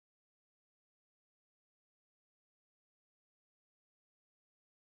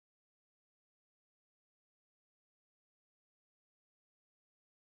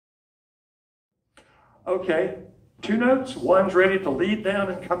Okay, 2 notes, one's ready to lead down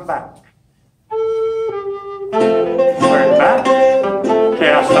and come back. Turn back,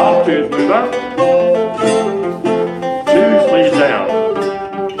 cast off, 2's move up, 2's lead down,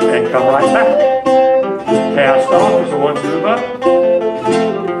 and come right back. Cast off as the 1's move up.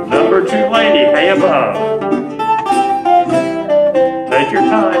 Number 2 lady, hey above. Take your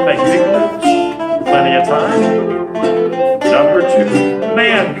time, make big loops, plenty of time. Number 2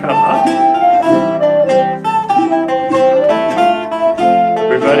 man, come up.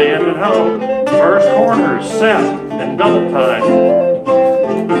 Everybody in at home. First corner, set, and double time.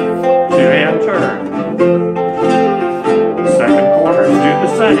 2-hand turn. Second corners, do the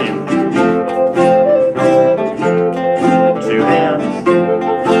same. 2 hands.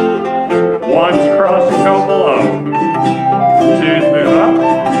 1's cross and go below. 2's move up.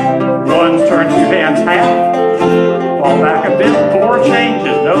 1's turn 2 hands half. Fall back a bit. 4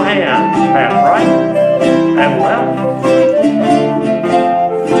 changes, no hands. Half right and left.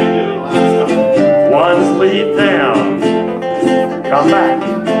 1's lead down. Come back.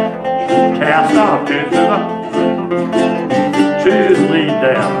 Cast off. 2's move up. 2's lead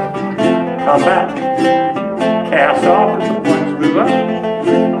down. Come back. Cast off as the 1's move up.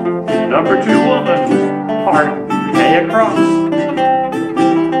 Number 2 woman. Heart. Hey across.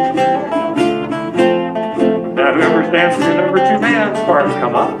 Now whoever's dancing your number 2 man's part,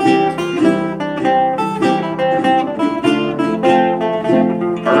 come up.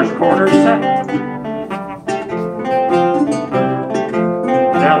 First corner set.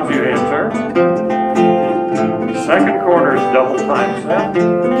 Now 2-hand turn. Second corner is double time set.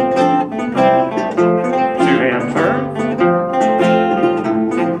 2-hand turn.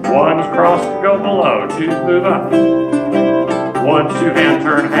 1's cross to go below. 2's move up. 1's 2-hand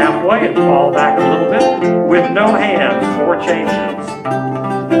turn halfway and fall back a little bit with no hands. 4 changes.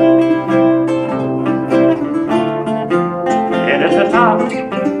 And at the top,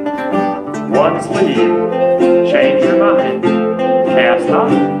 1's lead. Change your mind. Cast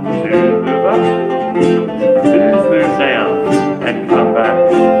off. 2's move up. 2's move down and come back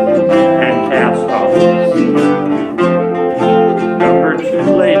and cast off. Number 2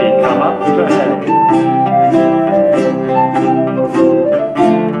 lady, come up to hay.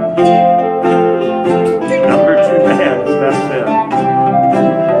 Number 2 man, that's it.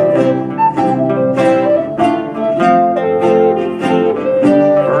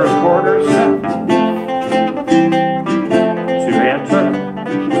 First corner set. 2-hand turn.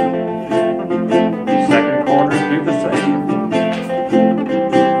 Second corner, do the same.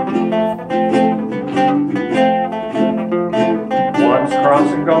 1's cross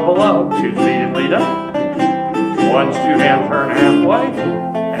and go below. 2's lead and lead up. 1's 2-hand turn halfway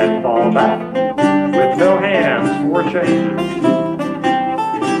and fall back with no hands. 4 changes.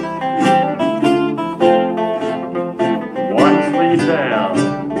 1's lead down.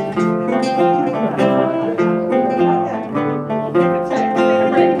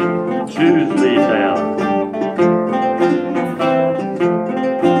 2's lead down.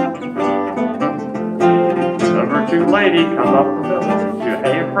 Number 2 lady, come up the middle. 2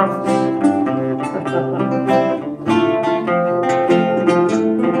 hay across.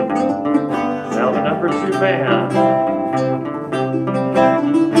 Now the number 2 man.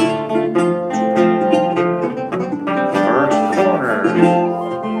 First corner.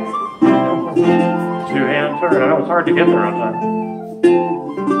 2-hand turn. I know it's hard to get there on time.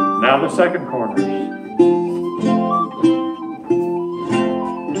 Now the second corners. 2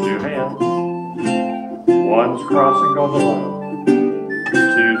 hands. 1's cross and go below.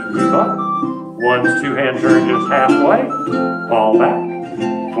 2's move up. 1's 2-hand turn just halfway. Fall back.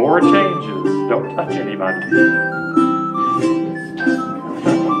 4 changes. Don't touch anybody.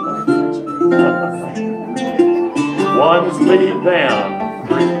 1's lead down.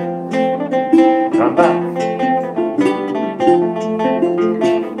 Come back.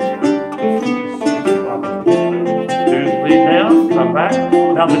 2's lead down. Come back.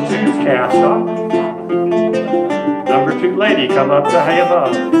 Now the 2's cast off. Number 2 lady, come up to hay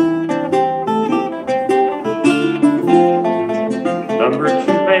above. Number 2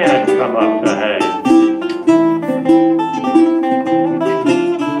 man, come up to hay.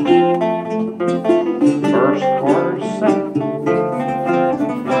 First corner set.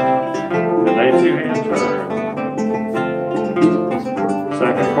 And they 2-hand turn.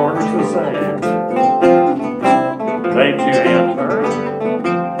 Second corner's the same. They 2-hand turn.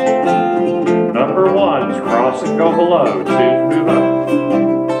 Number 1's cross and go below. 2's move up.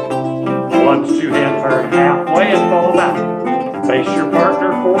 1's 2-hand turn halfway and fall back. Face your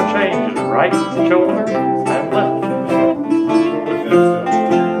partner. 4 changes. Right shoulder and left.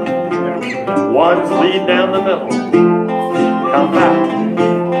 1 Ones lead down the middle. Come back.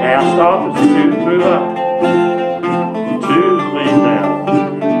 Cast off as twos move up. Twos lead down.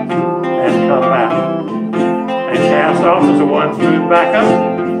 And come back. And cast off as the ones move back up.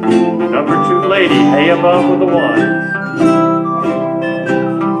 Number 2 lady, hay above with the ones.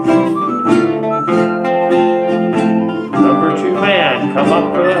 Number 2 man, come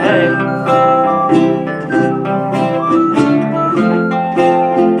up for the hay.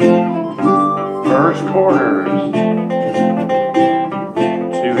 First quarters. 2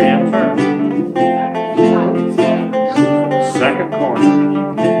 hand turn. Second corner.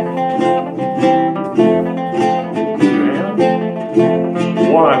 2 hand.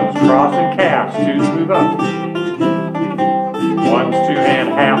 Ones, cross and cast. 2s move up. Ones, 2 hand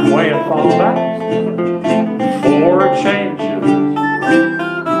halfway and fall back. 4 changes.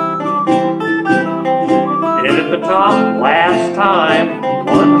 In at the top, last time.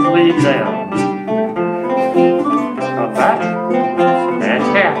 Ones lead down. Come back. And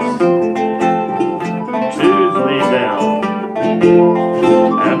cast. 2s lead down.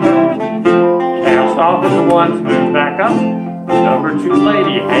 And back. Cast off as the ones move back up. Number 2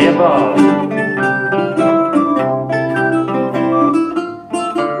 lady, hay above.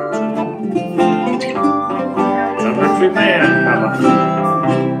 Number 2 man, come up.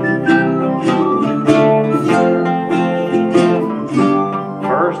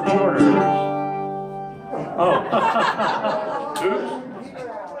 First quarters. Oh. Oops.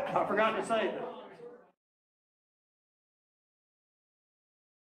 I forgot to say that.